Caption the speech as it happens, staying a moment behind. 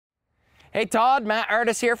Hey Todd, Matt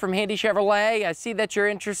Artus here from Handy Chevrolet. I see that you're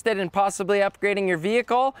interested in possibly upgrading your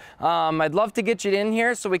vehicle. I'd love to get you in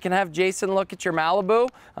here so we can have Jason look at your Malibu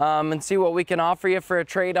and see what we can offer you for a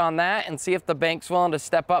trade on that and see if the bank's willing to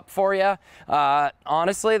step up for you.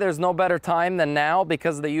 Honestly, there's no better time than now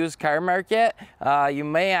because of the used car market. You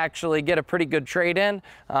may actually get a pretty good trade-in.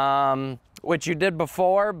 Which you did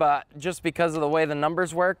before, but just because of the way the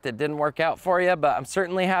numbers worked, it didn't work out for you. But I'm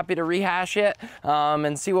certainly happy to rehash it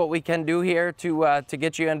and see what we can do here to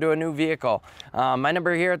get you into a new vehicle. My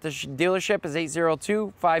number here at the dealership is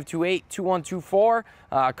 802-528-2124.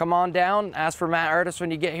 Come on down, ask for Matt Artus when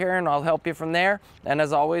you get here, and I'll help you from there. And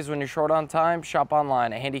as always, when you're short on time, shop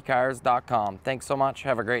online at handycars.com. Thanks so much.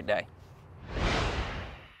 Have a great day.